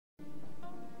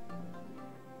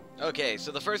Okay,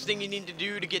 so the first thing you need to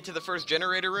do to get to the first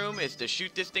generator room is to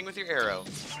shoot this thing with your arrow.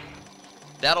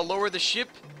 That'll lower the ship,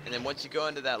 and then once you go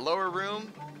into that lower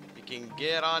room, you can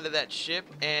get onto that ship,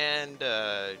 and,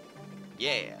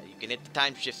 yeah, you can hit the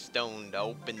time shift stone to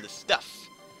open the stuff.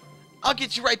 I'll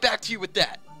get you right back to you with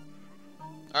that.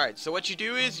 Alright, so what you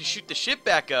do is you shoot the ship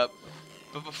back up,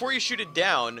 but before you shoot it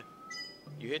down,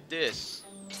 you hit this.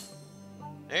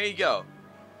 There you go.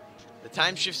 The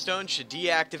time shift stone should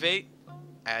deactivate,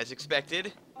 as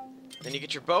expected. Then you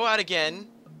get your bow out again,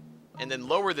 and then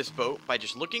lower this boat by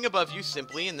just looking above you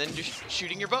simply, and then just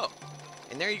shooting your bow.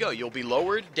 And there you go. You'll be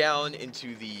lowered down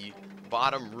into the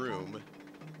bottom room.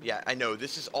 Yeah, I know,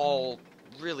 this is all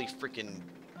really freaking...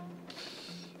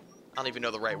 I don't even know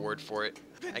the right word for it.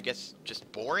 I guess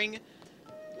just boring.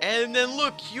 And then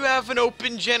look, you have an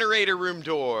open generator room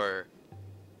door.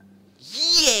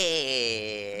 Yeah!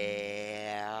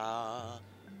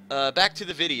 Back to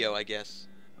the video, I guess.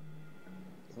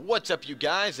 What's up, you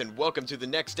guys, and welcome to the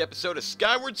next episode of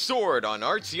Skyward Sword on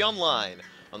TOnline.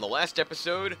 On the last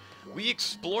episode, we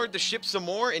explored the ship some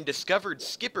more and discovered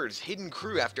Skipper's hidden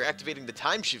crew after activating the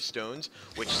time shift stones,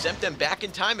 which sent them back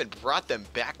in time and brought them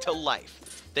back to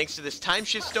life. Thanks to this time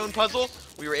shift stone puzzle,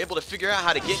 we were able to figure out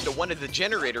how to get into one of the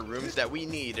generator rooms that we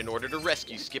need in order to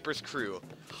rescue Skipper's crew.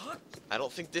 I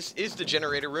don't think this is the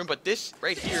generator room, but this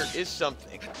right here is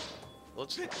something.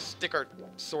 Let's stick our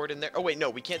sword in there. Oh wait, no,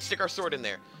 we can't stick our sword in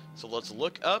there. So let's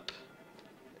look up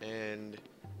and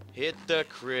hit the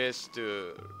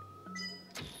crystal.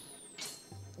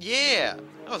 Yeah,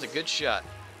 that was a good shot.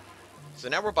 So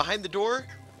now we're behind the door.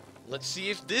 Let's see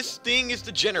if this thing is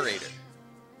the generator.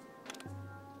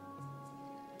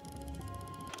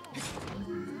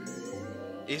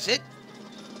 Is it?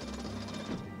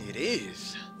 It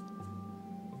is.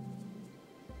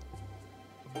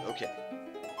 Okay.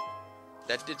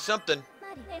 That did something.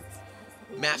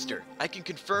 Master, I can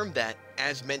confirm that,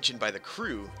 as mentioned by the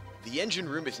crew, the engine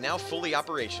room is now fully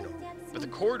operational. But the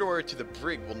corridor to the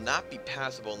brig will not be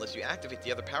passable unless you activate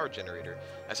the other power generator.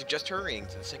 I suggest hurrying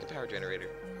to the second power generator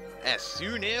as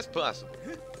soon as possible.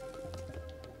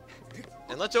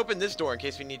 And let's open this door in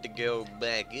case we need to go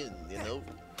back in, you know?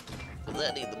 Because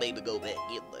I need to maybe go back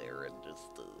in there and just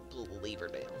pull the lever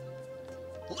down.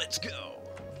 Let's go!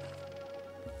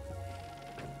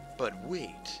 But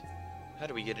wait, how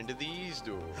do we get into these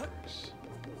doors?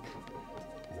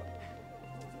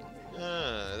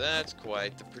 That's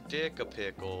quite the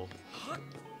predic-a-pickle.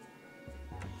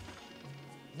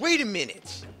 Wait a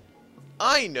minute!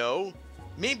 I know!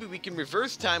 Maybe we can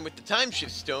reverse time with the time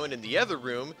shift stone in the other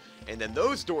room, and then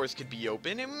those doors could be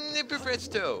open, and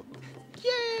presto!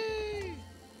 Yay!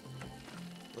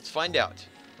 Let's find out.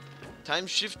 Time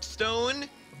shift stone,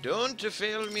 don't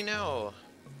fail me now.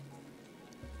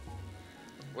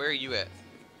 Where are you at?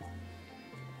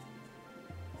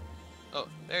 Oh,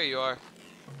 there you are.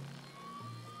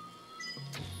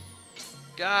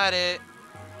 Got it.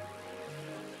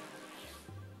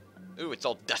 Ooh, it's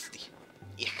all dusty.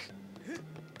 Yuck.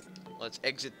 Let's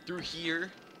exit through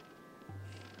here.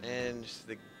 And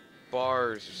the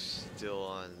bars are still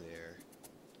on there.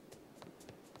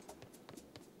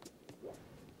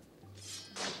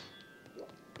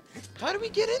 How do we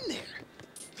get in there?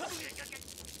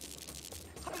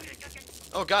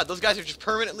 Oh god, those guys are just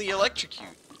permanently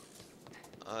electrocuted.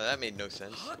 That made no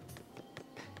sense.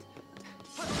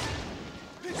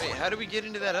 Wait, how do we get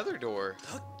into that other door?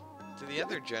 To the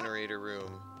other generator room?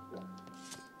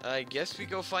 I guess we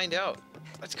go find out.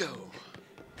 Let's go.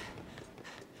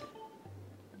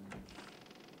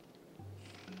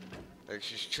 Let's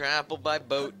just travel by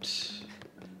boat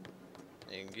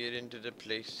and get into the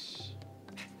place.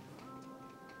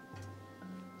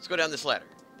 Let's go down this ladder.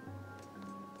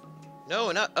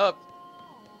 No, not up.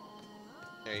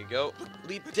 There you go.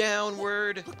 Leap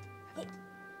downward.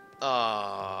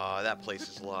 Ah, that place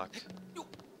is locked.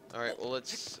 Alright, well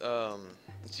let's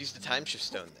use the time shift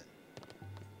stone then.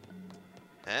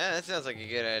 Ah, that sounds like a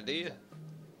good idea.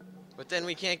 But then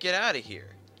we can't get out of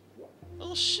here.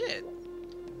 Oh shit.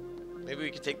 Maybe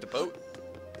we could take the boat?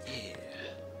 Yeah.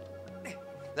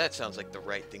 That sounds like the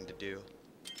right thing to do.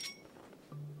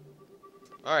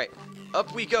 Alright,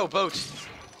 up we go, boat.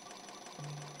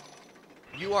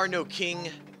 You are no king,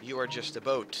 you are just a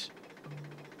boat.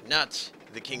 Not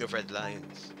the king of red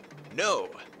lions. No,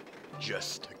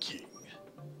 just a king.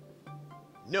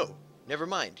 No, never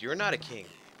mind, you're not a king.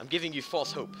 I'm giving you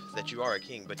false hope that you are a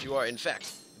king, but you are, in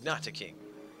fact, not a king.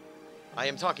 I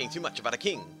am talking too much about a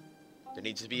king. There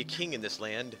needs to be a king in this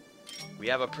land. We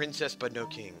have a princess, but no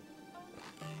king.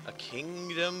 A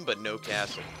kingdom, but no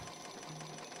castle.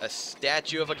 A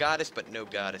statue of a goddess, but no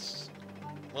goddess.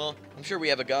 Well, I'm sure we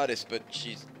have a goddess, but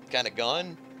she's kind of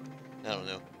gone. I don't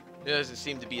know. It doesn't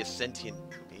seem to be a sentient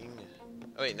being.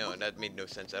 Oh wait, no, that made no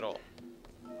sense at all.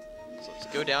 So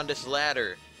let's go down this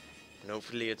ladder, and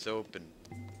hopefully it's open.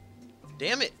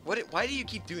 Damn it! Why do you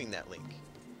keep doing that, Link?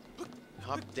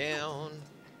 Hop down.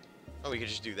 Oh, we could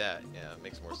just do that. Yeah, it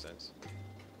makes more sense.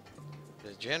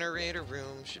 The generator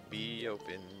room should be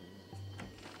open.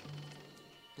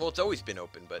 Well, it's always been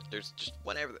open, but there's just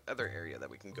one other area that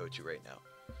we can go to right now.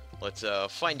 Let's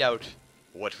find out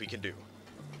what we can do.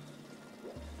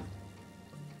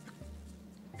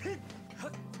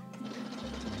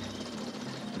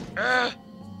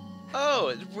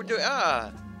 Oh, we're doing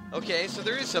okay, so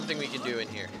there is something we can do in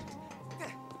here.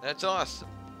 That's awesome.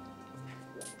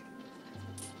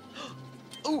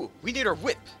 Ooh, we need our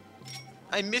whip.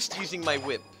 I missed using my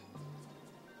whip.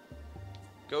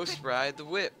 Ghost ride the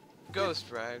whip. Ghost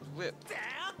ride the whip.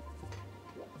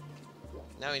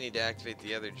 Now we need to activate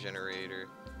the other generator.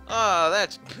 Oh,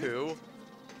 that's poo.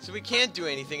 So we can't do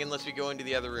anything unless we go into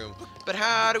the other room. But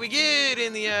how do we get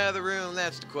in the other room?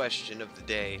 That's the question of the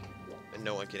day. And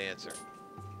no one can answer.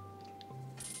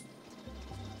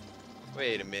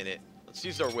 Wait a minute. Let's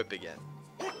use our whip again.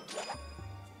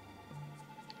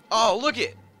 Oh, look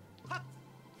it!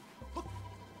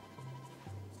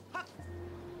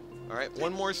 Alright,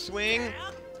 one more swing.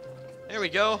 There we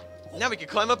go. Now we can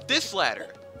climb up this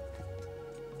ladder.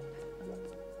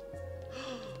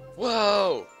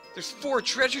 Whoa! There's 4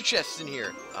 treasure chests in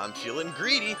here. I'm feeling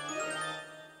greedy.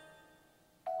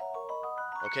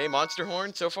 Okay, monster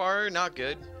horn so far, not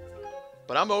good.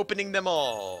 But I'm opening them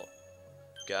all.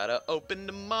 Gotta open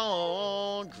them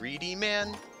all. Greedy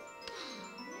man.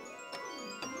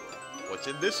 What's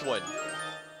in this one?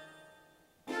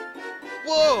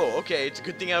 Whoa! Okay, it's a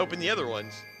good thing I opened the other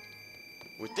ones.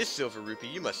 With this silver rupee,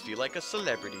 you must feel like a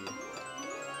celebrity.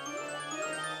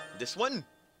 This one?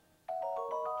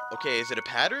 Okay, is it a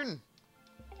pattern?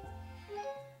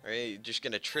 Or are you just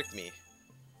gonna trick me?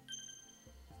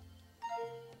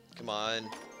 Come on.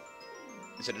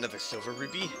 Is it another silver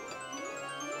rupee?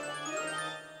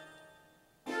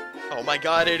 Oh my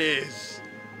god, it is!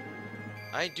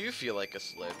 I do feel like a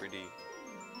celebrity.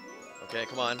 Okay,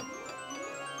 come on.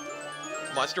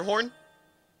 Monster horn?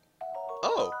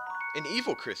 Oh, an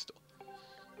evil crystal.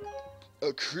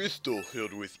 A crystal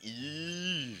filled with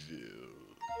evil.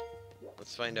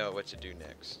 Let's find out what to do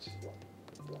next.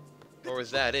 Or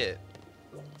was that it?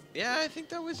 Yeah, I think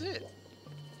that was it.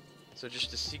 So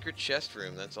just a secret chest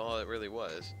room, that's all it really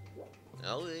was.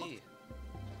 LE.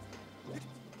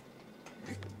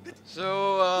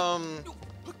 So,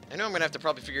 I know I'm gonna have to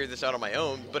probably figure this out on my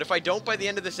own, but if I don't by the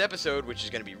end of this episode, which is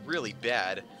gonna be really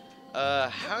bad,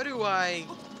 how do I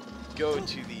go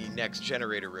to the next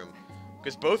generator room?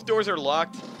 Because both doors are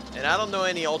locked, and I don't know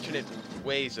any alternate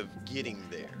ways of getting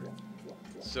there.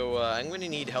 So, I'm gonna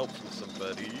need help from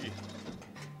somebody.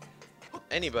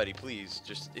 Anybody, please.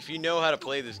 Just, if you know how to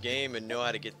play this game and know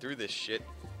how to get through this shit,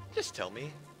 just tell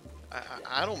me.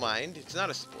 I don't mind. It's not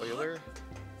a spoiler.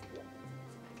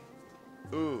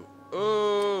 Ooh.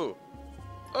 Ooh!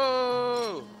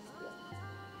 Oh!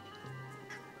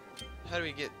 How do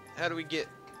we get,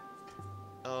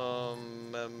 no,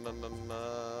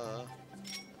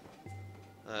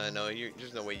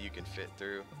 there's no way you can fit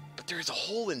through. But there's a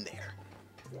hole in there!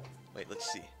 Wait, let's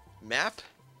see. Map?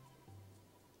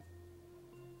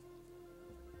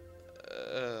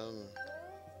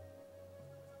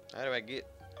 How do I get...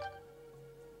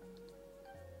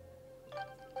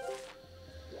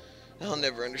 I'll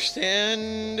never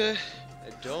understand. I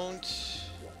don't.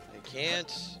 I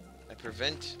can't. I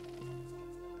prevent.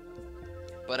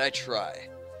 But I try.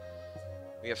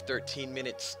 We have 13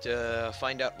 minutes to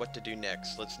find out what to do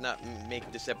next. Let's not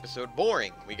make this episode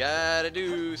boring. We gotta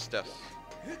do stuff.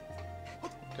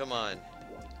 Come on.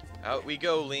 Out we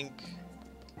go, Link.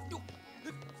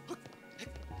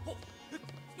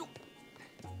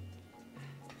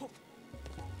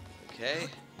 Okay.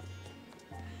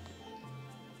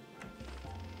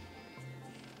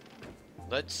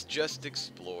 Let's just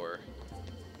explore.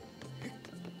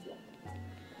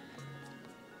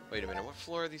 Wait a minute, what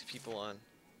floor are these people on?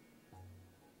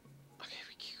 Okay,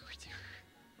 we can go right there.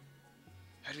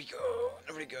 How do we go?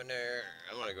 Nobody go in there.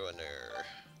 I wanna go in there.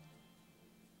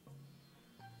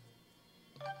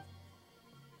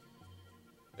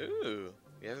 Ooh,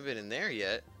 we haven't been in there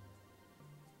yet.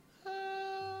 How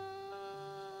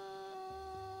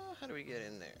do we get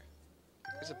in there?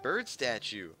 There's a bird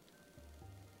statue.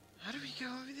 How do we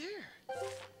go over there?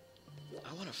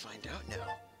 I want to find out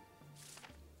now.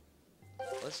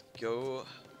 Let's go.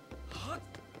 I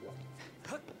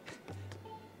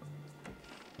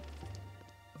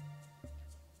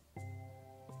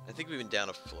think we went down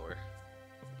a floor.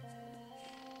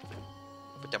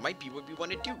 that might be what we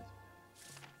want to do.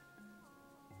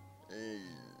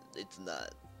 It's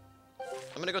not.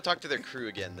 I'm gonna go talk to their crew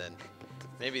again then.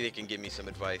 Maybe they can give me some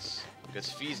advice,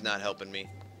 because Fee's not helping me.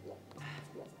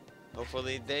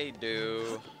 Hopefully they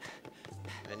do.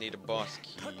 I need a boss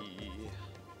key.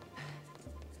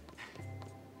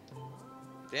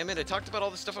 Damn it, I talked about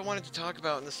all the stuff I wanted to talk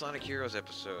about in the Sonic Heroes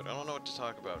episode. I don't know what to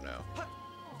talk about now.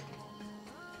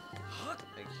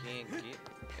 I can't get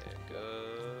back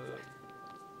up.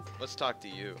 Let's talk to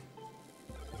you.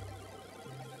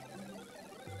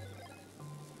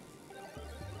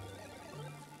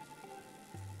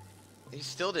 He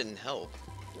still didn't help.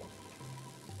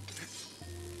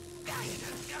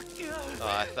 Oh,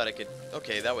 I thought I could...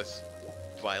 Okay, that was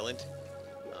violent.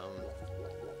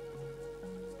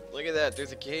 Look at that,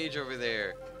 there's a cage over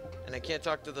there. And I can't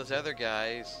talk to those other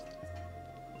guys.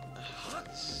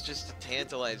 This is just a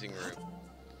tantalizing room.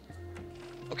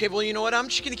 Okay, well, you know what? I'm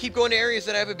just going to keep going to areas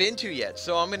that I haven't been to yet.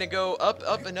 So I'm going to go up,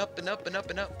 up, and up, and up, and up,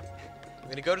 and up. I'm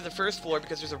going to go to the first floor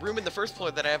because there's a room in the first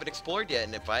floor that I haven't explored yet.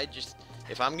 And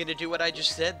if I'm going to do what I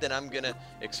just said, then I'm going to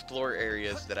explore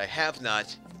areas that I have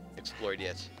not explored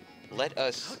yet. Let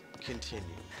us continue.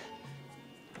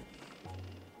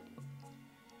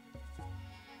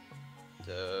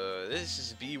 So this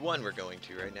is B1 we're going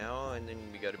to right now, and then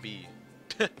we go to B.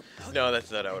 No,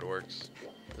 that's not how it works.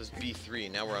 This is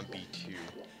B3, now we're on B2.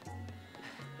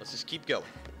 Let's just keep going.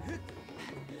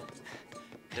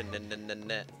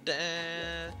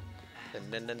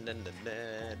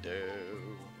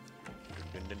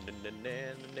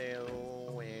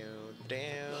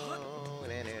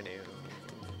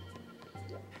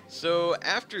 So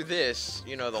after this,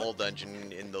 you know, the whole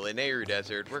dungeon in the Lanayru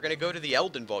desert, we're going to go to the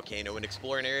Elden volcano and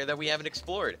explore an area that we haven't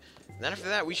explored. And then after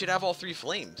that, we should have all 3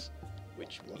 flames.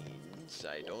 Which means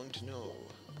I don't know.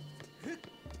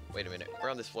 Wait a minute, we're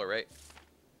on this floor, right?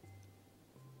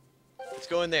 Let's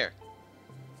go in there.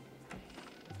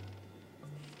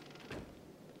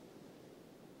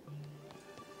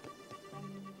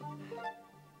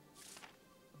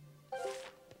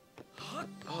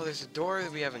 Oh, there's a door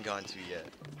that we haven't gone to yet.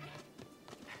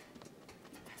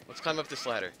 Let's climb up this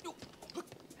ladder.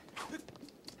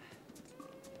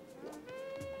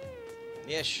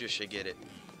 Yeah, shush, I get it.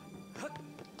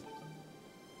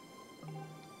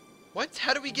 What?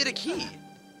 How do we get a key?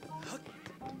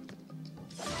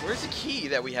 Where's the key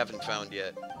that we haven't found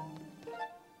yet?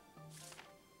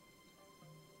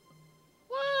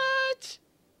 What?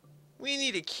 We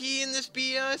need a key in this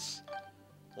BS?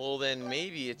 Well, then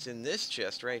maybe it's in this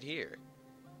chest right here.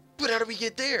 But how do we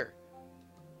get there?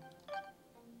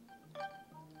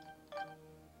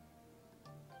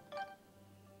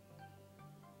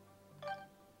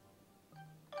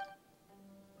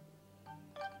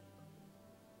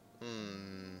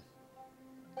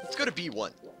 Let's go to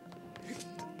B1.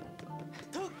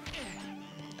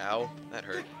 Ow, that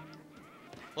hurt.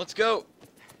 Let's go.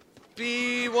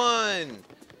 B1.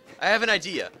 I have an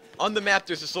idea. On the map,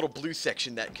 there's this little blue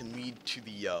section that can lead to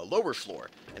the lower floor.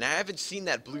 And I haven't seen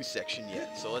that blue section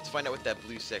yet. So let's find out what that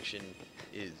blue section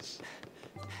is.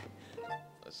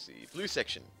 Let's see. Blue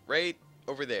section. Right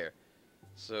over there.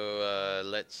 So,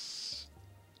 let's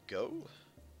go.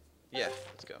 Yeah,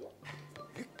 let's go.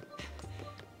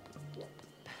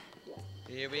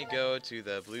 Here we go to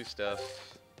the blue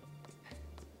stuff.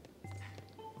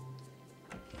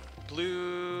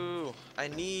 Blue, I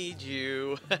need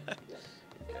you.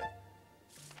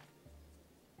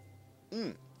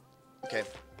 Okay. Okay.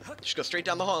 Just go straight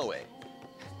down the hallway.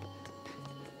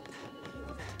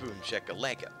 Boom,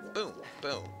 shakalaka. Boom,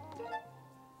 boom.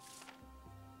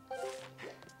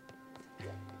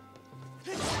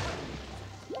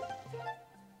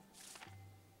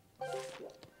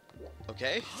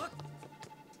 Okay.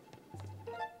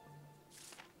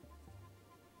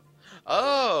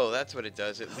 Oh, that's what it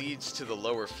does. It leads to the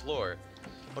lower floor.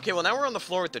 Okay, well now we're on the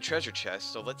floor with the treasure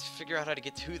chest, so let's figure out how to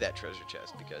get to that treasure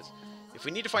chest, because if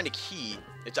we need to find a key,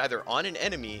 it's either on an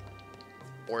enemy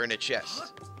or in a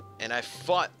chest. And I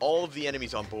fought all of the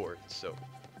enemies on board, so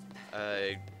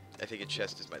I think a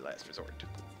chest is my last resort.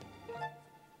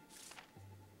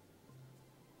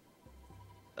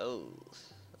 Oh,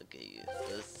 okay,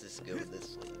 let's just go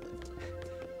this way then.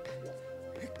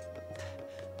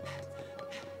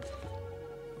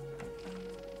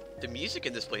 The music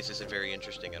in this place isn't very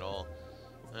interesting at all.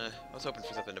 I was hoping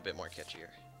for something a bit more catchier.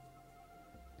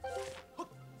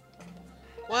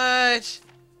 What?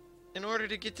 In order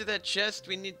to get to that chest,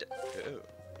 we need to...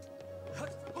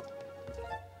 Oh.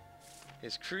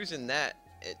 His crew's in that...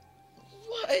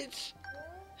 What?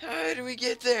 How do we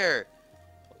get there?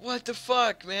 What the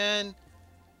fuck, man?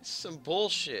 This is some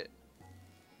bullshit.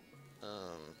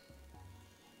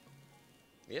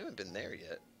 We haven't been there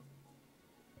yet.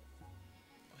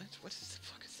 What the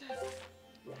fuck is that?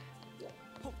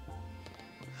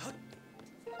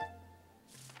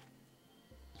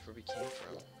 That's where we came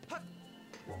from.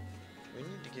 We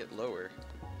need to get lower.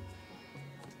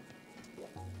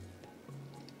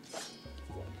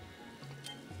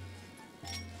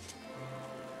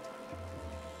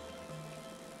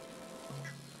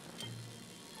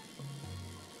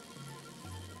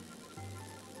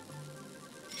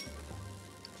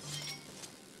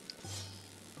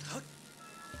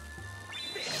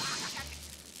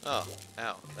 Oh,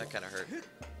 ow, that kind of hurt.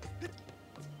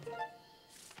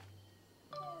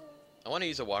 I want to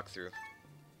use a walkthrough.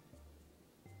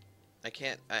 I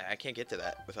can't get to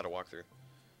that without a walkthrough.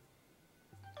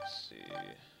 Let's see. I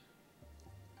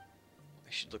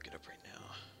should look it up right now.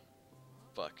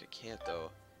 Fuck, I can't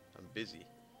though. I'm busy.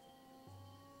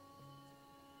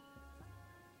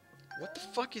 What the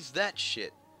fuck is that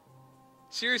shit?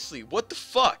 Seriously, what the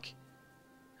fuck?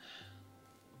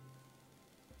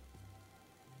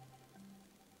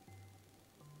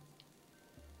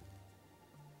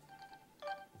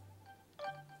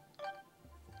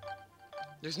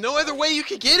 There's no other way you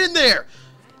can get in there!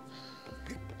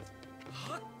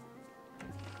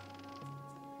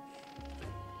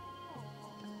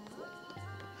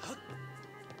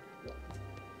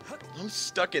 I'm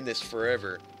stuck in this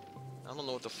forever. I don't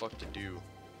know what the fuck to do.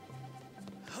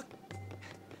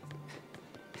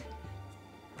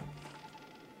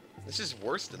 This is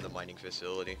worse than the mining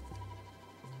facility.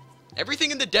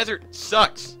 Everything in the desert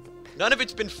sucks. None of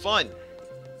it's been fun.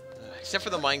 Except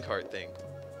for the minecart thing.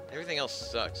 Everything else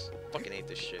sucks. Fucking hate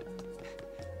this shit.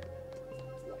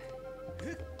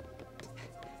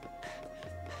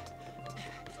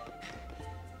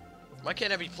 Why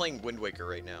can't I be playing Wind Waker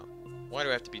right now? Why do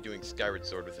I have to be doing Skyward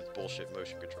Sword with its bullshit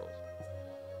motion controls?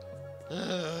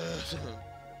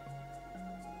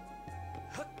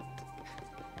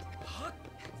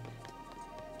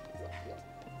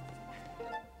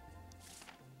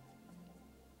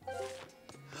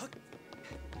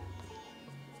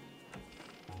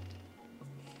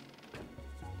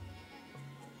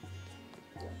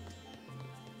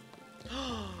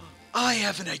 I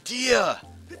have an idea!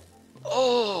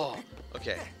 Oh!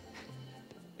 Okay.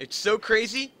 It's so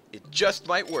crazy, it just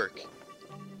might work.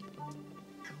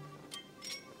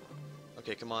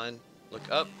 Okay, come on. Look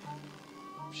up.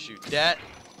 Shoot that.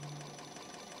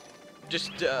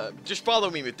 Just follow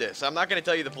me with this. I'm not gonna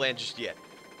tell you the plan just yet.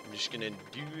 I'm just gonna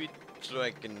do it so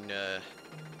I can,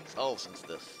 solve some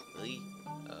stuff. Let's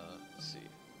see.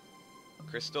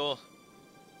 Crystal.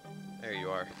 There you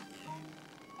are.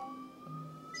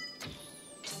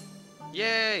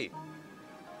 Yay!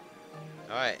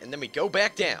 Alright, and then we go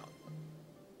back down.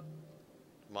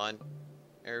 Come on.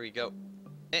 There we go.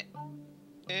 There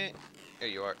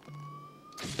you are.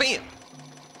 Bam!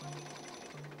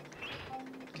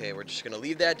 Okay, we're just gonna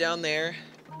leave that down there.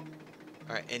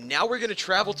 Alright, and now we're gonna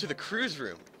travel to the cruise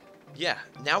room. Yeah,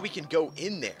 now we can go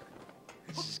in there.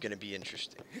 This is gonna be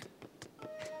interesting.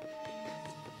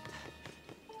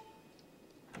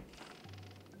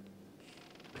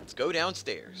 Let's go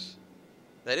downstairs.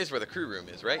 That is where the crew room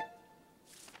is, right?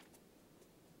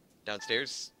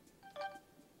 Downstairs?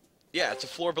 Yeah, it's a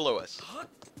floor below us.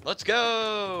 Let's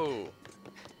go!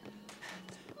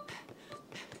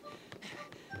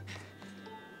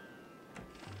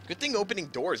 Good thing opening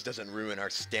doors doesn't ruin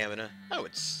our stamina. That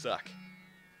would suck.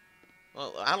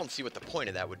 Well, I don't see what the point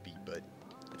of that would be, but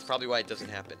it's probably why it doesn't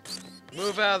happen.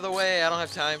 Move out of the way, I don't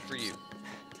have time for you.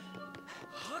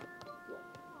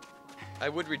 I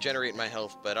would regenerate my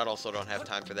health, but I also don't have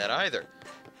time for that either.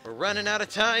 We're running out of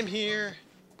time here.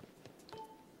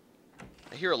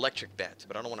 I hear electric bats,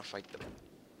 but I don't want to fight them.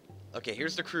 Okay,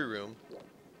 here's the crew room.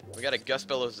 We gotta Gus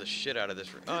Bellows the shit out of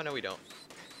this room. Oh, no, we don't.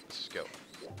 Let's just go.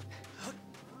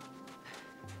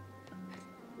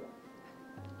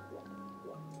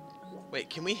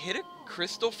 Wait, can we hit a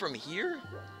crystal from here?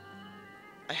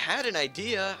 I had an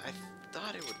idea. I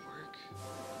thought it would work.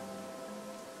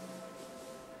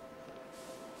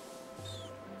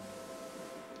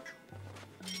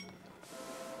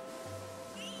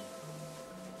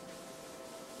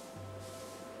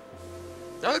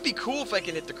 That would be cool if I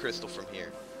can hit the crystal from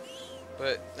here.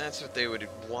 But that's what they would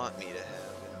want me to have.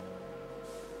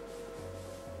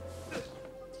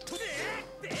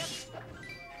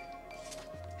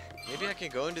 Maybe I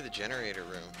can go into the generator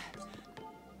room.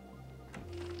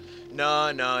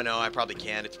 No, I probably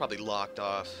can't. It's probably locked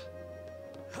off.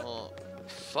 Well,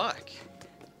 fuck.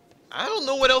 I don't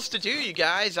know what else to do, you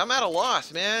guys. I'm at a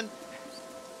loss, man.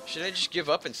 Should I just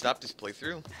give up and stop this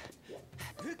playthrough?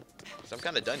 'Cause I'm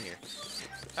kind of done here.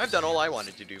 I've done all I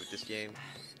wanted to do with this game.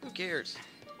 Who cares?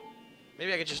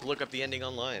 Maybe I could just look up the ending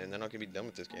online and then I can be done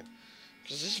with this game.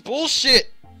 Because this is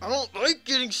bullshit! I don't like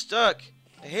getting stuck!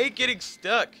 I hate getting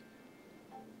stuck!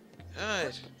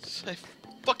 God, it's the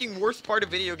fucking worst part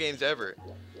of video games ever.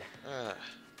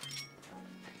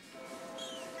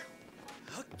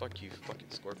 Fuck you, fucking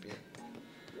scorpion.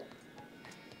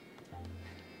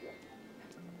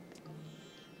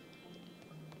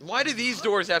 Why do these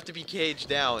doors have to be caged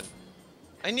down?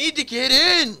 I need to get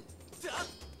in!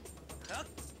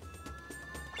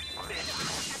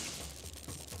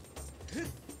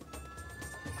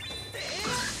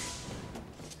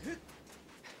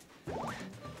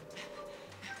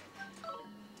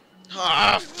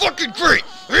 Ah, fucking great!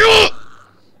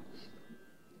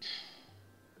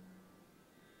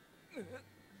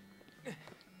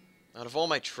 Out of all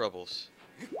my troubles.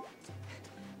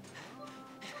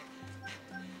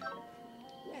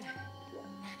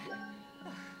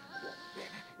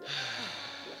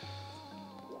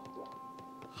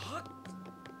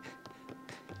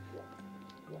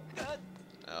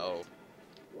 Oh.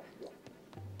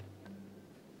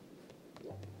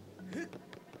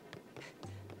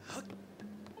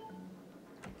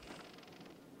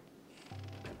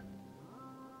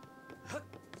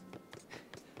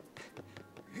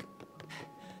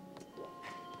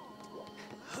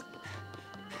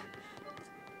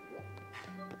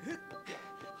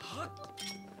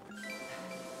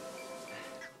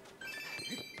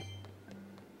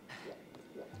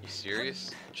 You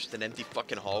serious? Just an empty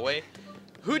fucking hallway?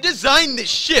 Who designed this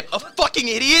ship? A fucking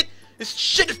idiot? This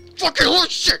shit is fucking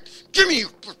horse shit! Give me you!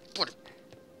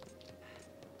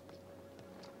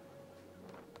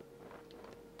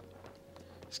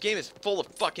 This game is full of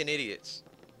fucking idiots.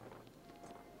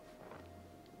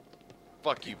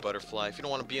 Fuck you, butterfly. If you don't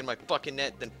want to be in my fucking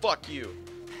net, then fuck you.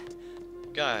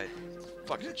 God.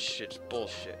 Fucking shit's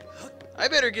bullshit. I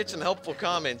better get some helpful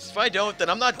comments. If I don't, then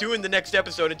I'm not doing the next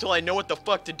episode until I know what the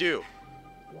fuck to do.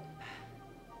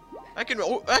 I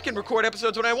can record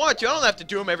episodes when I want to. I don't have to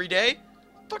do them every day.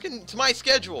 Fucking, it's my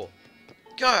schedule.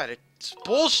 God, it's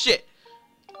bullshit.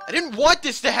 I didn't want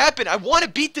this to happen. I want to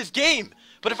beat this game.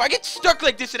 But if I get stuck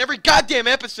like this in every goddamn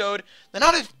episode, then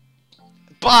I'll just...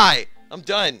 Bye. I'm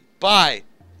done. Bye.